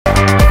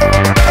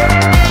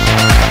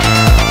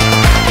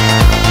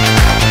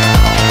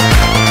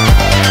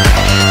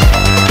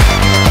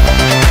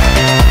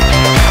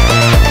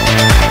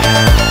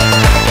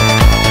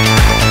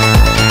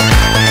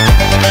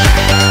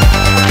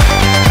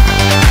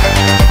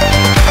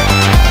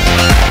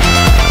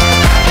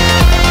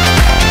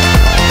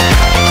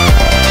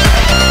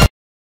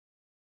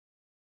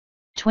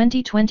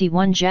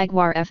2021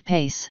 Jaguar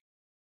F-Pace.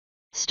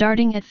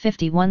 Starting at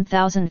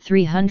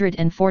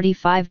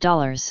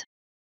 $51,345.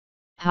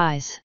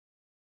 Highs.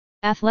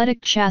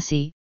 Athletic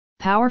chassis,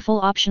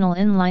 powerful optional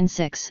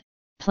inline-6,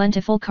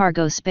 plentiful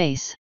cargo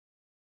space.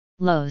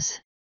 Lows.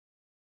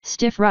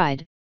 Stiff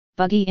ride,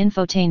 buggy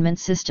infotainment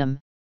system,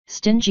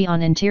 stingy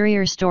on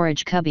interior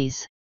storage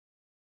cubbies.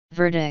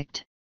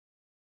 Verdict.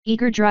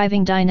 Eager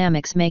driving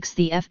dynamics makes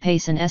the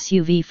F-Pace an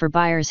SUV for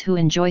buyers who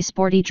enjoy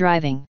sporty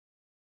driving.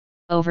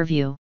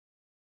 Overview.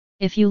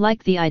 If you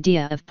like the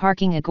idea of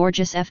parking a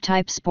gorgeous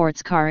F-Type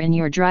sports car in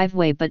your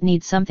driveway but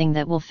need something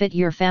that will fit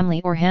your family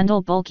or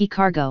handle bulky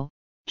cargo,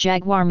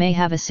 Jaguar may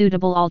have a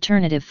suitable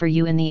alternative for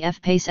you in the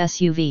F-Pace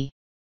SUV.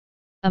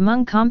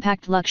 Among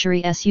compact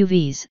luxury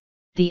SUVs,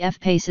 the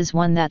F-Pace is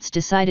one that's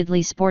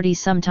decidedly sporty,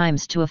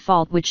 sometimes to a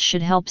fault, which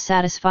should help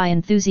satisfy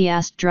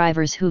enthusiast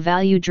drivers who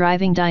value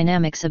driving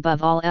dynamics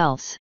above all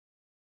else.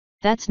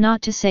 That's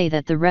not to say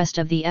that the rest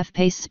of the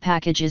F-Pace's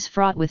package is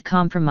fraught with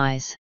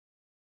compromise.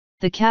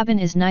 The cabin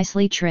is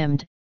nicely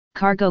trimmed,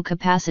 cargo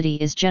capacity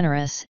is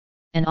generous,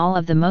 and all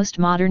of the most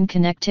modern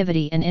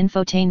connectivity and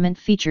infotainment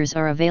features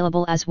are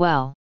available as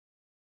well.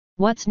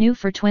 What's new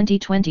for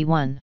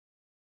 2021?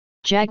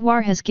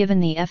 Jaguar has given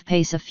the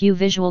F-Pace a few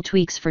visual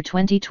tweaks for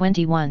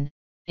 2021,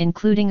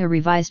 including a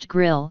revised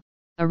grille,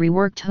 a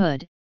reworked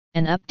hood,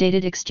 and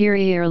updated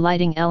exterior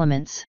lighting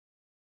elements.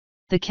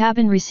 The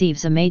cabin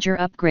receives a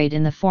major upgrade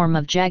in the form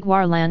of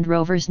Jaguar Land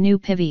Rover's new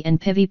Pivi and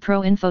Pivi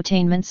Pro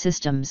infotainment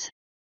systems.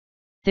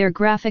 Their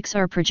graphics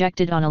are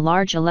projected on a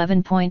large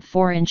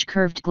 11.4-inch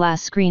curved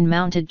glass screen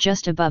mounted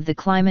just above the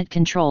climate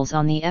controls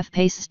on the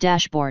F-Pace's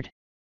dashboard.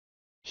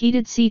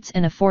 Heated seats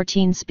and a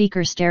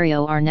 14-speaker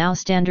stereo are now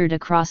standard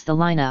across the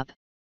lineup.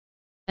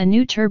 A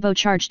new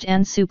turbocharged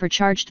and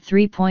supercharged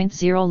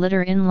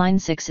 3.0-liter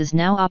inline-6 is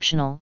now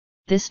optional.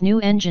 This new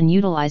engine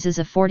utilizes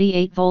a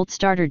 48-volt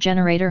starter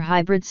generator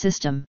hybrid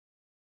system.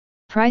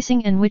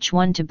 Pricing and which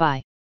one to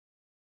buy.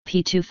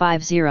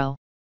 P250.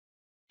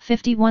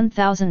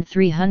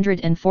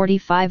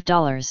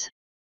 $51,345.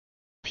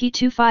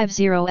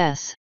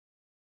 P250S.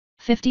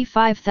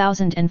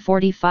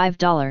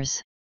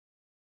 $55,045.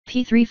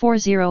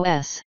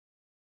 P340S.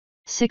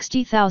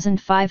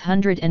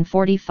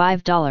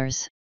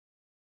 $60,545.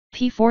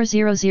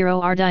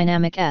 P400R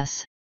Dynamic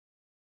S.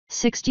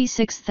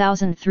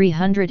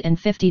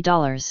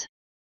 $66,350.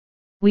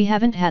 We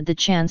haven't had the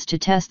chance to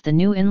test the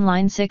new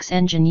inline-6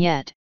 engine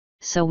yet,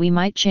 so we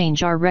might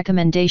change our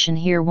recommendation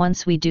here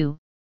once we do,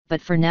 but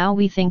for now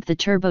we think the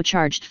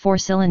turbocharged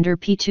 4-cylinder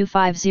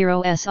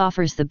P250S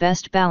offers the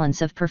best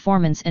balance of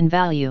performance and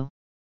value.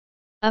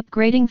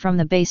 Upgrading from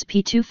the base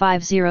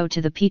P250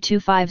 to the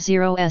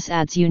P250S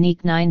adds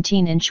unique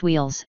 19-inch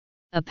wheels,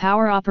 a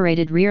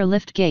power-operated rear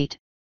liftgate,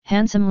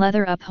 handsome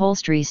leather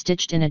upholstery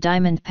stitched in a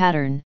diamond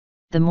pattern,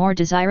 the more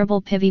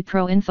desirable Pivi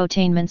Pro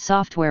infotainment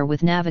software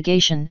with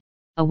navigation,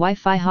 a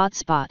Wi-Fi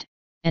hotspot,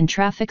 and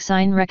traffic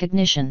sign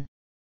recognition.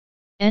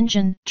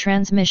 Engine,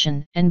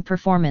 transmission, and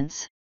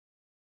performance.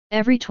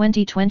 Every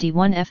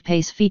 2021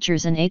 F-Pace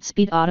features an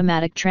 8-speed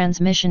automatic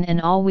transmission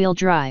and all-wheel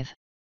drive.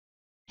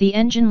 The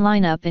engine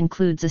lineup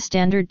includes a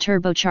standard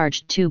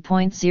turbocharged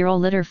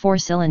 2.0-liter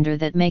 4-cylinder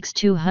that makes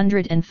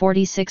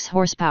 246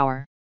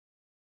 horsepower.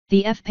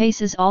 The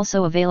F-Pace is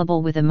also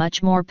available with a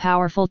much more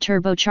powerful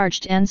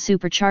turbocharged and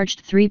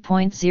supercharged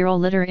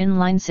 3.0-liter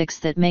inline-6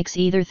 that makes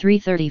either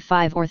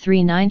 335 or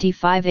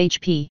 395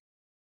 HP.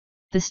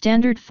 The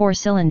standard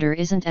 4-cylinder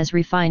isn't as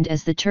refined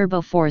as the Turbo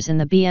 4s in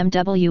the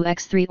BMW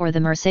X3 or the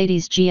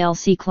Mercedes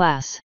GLC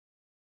class.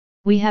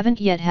 We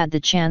haven't yet had the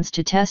chance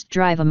to test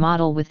drive a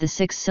model with the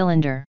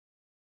 6-cylinder.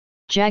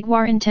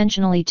 Jaguar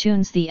intentionally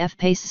tunes the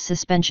F-Pace's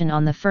suspension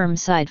on the firm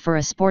side for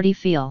a sporty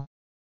feel.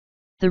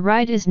 The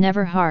ride is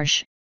never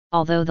harsh,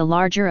 although the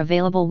larger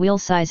available wheel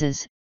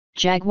sizes,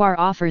 Jaguar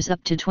offers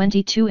up to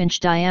 22-inch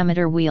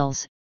diameter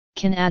wheels,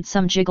 can add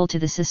some jiggle to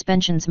the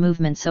suspension's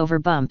movements over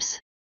bumps.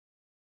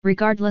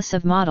 Regardless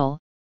of model,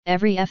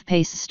 every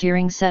F-Pace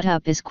steering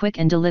setup is quick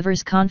and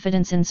delivers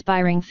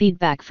confidence-inspiring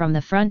feedback from the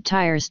front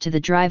tires to the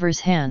driver's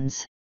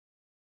hands.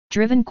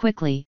 Driven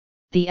quickly,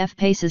 the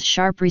F-Pace's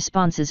sharp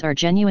responses are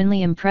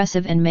genuinely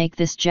impressive and make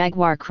this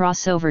Jaguar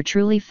crossover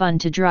truly fun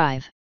to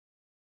drive.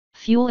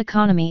 Fuel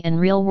economy and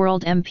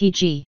real-world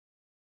MPG.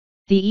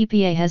 The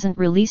EPA hasn't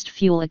released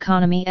fuel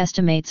economy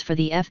estimates for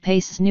the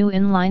F-Pace's new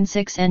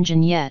inline-6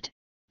 engine yet,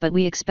 but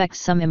we expect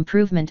some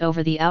improvement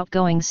over the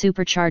outgoing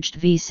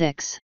supercharged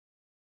V6.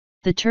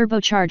 The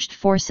turbocharged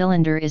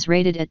 4-cylinder is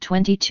rated at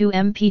 22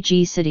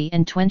 mpg city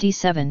and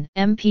 27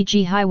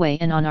 mpg highway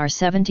and on our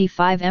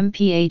 75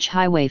 mph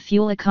highway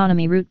fuel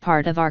economy route,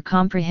 part of our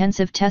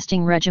comprehensive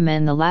testing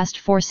regimen. The last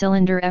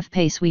 4-cylinder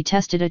F-Pace we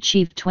tested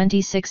achieved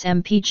 26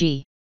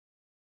 mpg.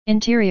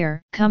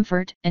 Interior,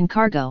 comfort, and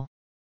cargo.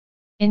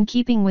 In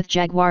keeping with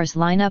Jaguar's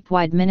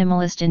lineup-wide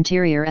minimalist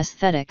interior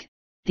aesthetic,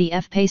 the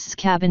F-Pace's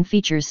cabin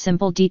features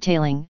simple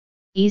detailing,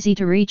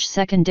 easy-to-reach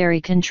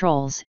secondary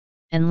controls,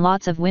 and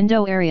lots of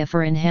window area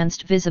for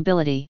enhanced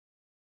visibility.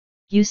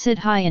 You sit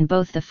high in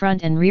both the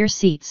front and rear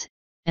seats,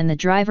 and the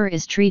driver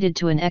is treated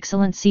to an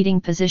excellent seating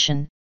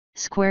position,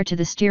 square to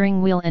the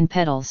steering wheel and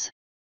pedals.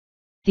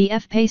 The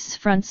F-Pace's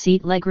front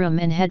seat legroom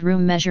and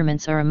headroom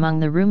measurements are among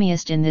the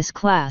roomiest in this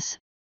class,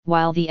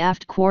 while the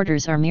aft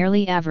quarters are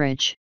merely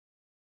average.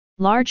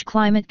 Large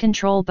climate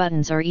control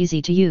buttons are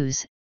easy to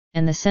use,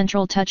 and the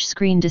central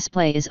touchscreen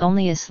display is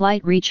only a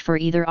slight reach for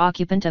either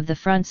occupant of the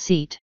front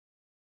seat.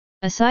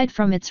 Aside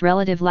from its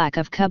relative lack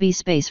of cubby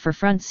space for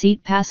front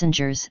seat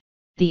passengers,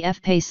 the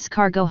F-Pace's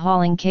cargo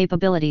hauling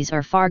capabilities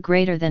are far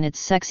greater than its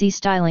sexy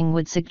styling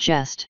would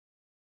suggest.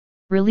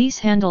 Release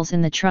handles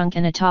in the trunk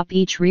and atop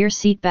each rear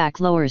seat back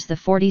lowers the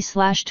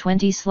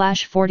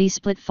 40/20/40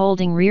 split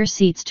folding rear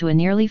seats to a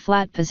nearly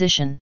flat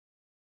position.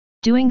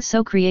 Doing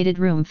so created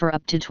room for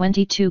up to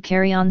 22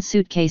 carry-on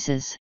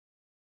suitcases.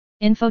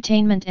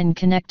 Infotainment and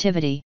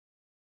connectivity.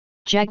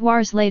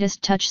 Jaguar's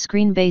latest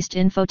touchscreen-based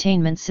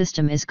infotainment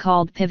system is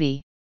called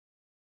Pivi.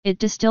 It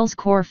distills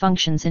core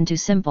functions into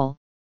simple,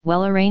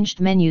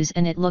 well-arranged menus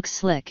and it looks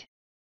slick.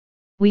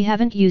 We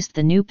haven't used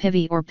the new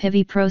Pivi or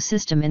Pivi Pro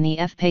system in the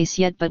F-Pace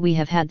yet, but we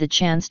have had the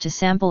chance to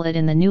sample it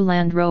in the new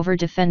Land Rover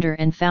Defender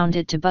and found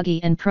it too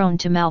buggy and prone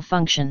to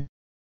malfunction.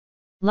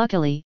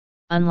 Luckily,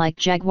 unlike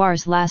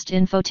Jaguar's last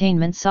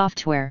infotainment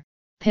software,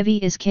 Pivi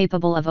is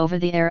capable of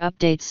over-the-air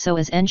updates, so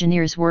as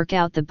engineers work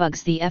out the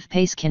bugs, the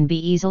F-Pace can be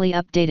easily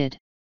updated.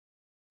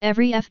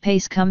 Every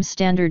F-Pace comes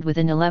standard with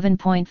an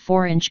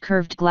 11.4-inch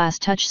curved glass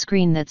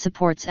touchscreen that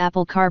supports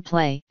Apple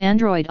CarPlay,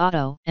 Android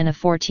Auto, and a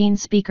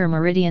 14-speaker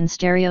Meridian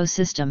stereo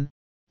system.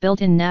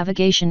 Built-in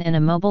navigation and a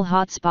mobile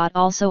hotspot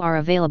also are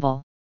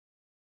available.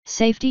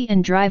 Safety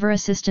and driver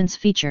assistance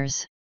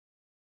features.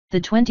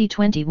 The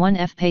 2021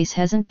 F-Pace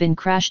hasn't been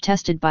crash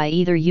tested by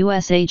either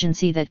U.S.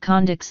 agency that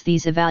conducts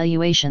these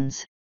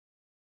evaluations.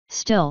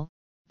 Still,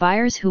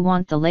 buyers who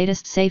want the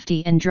latest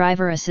safety and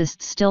driver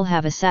assist still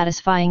have a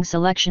satisfying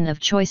selection of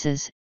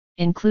choices,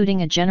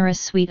 including a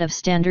generous suite of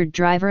standard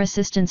driver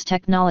assistance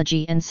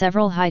technology and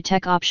several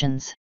high-tech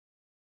options.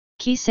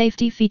 Key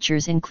safety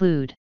features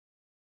include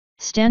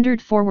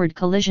standard forward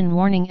collision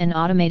warning and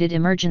automated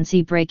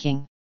emergency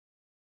braking,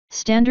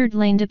 standard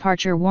lane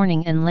departure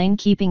warning and lane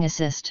keeping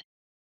assist,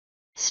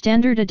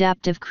 standard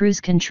adaptive cruise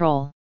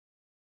control,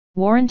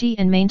 warranty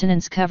and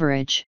maintenance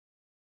coverage.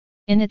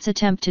 In its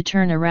attempt to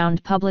turn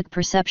around public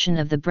perception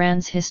of the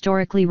brand's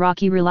historically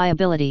rocky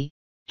reliability,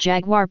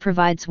 Jaguar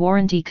provides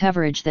warranty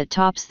coverage that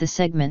tops the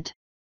segment.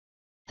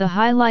 The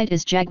highlight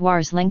is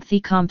Jaguar's lengthy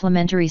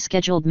complimentary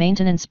scheduled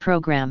maintenance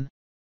program.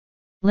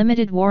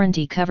 Limited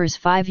warranty covers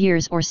 5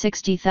 years or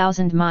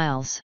 60,000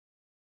 miles.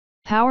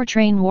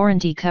 Powertrain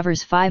warranty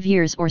covers 5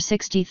 years or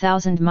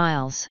 60,000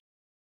 miles.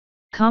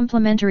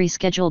 Complimentary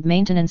scheduled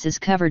maintenance is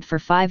covered for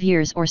 5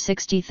 years or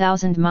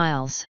 60,000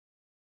 miles.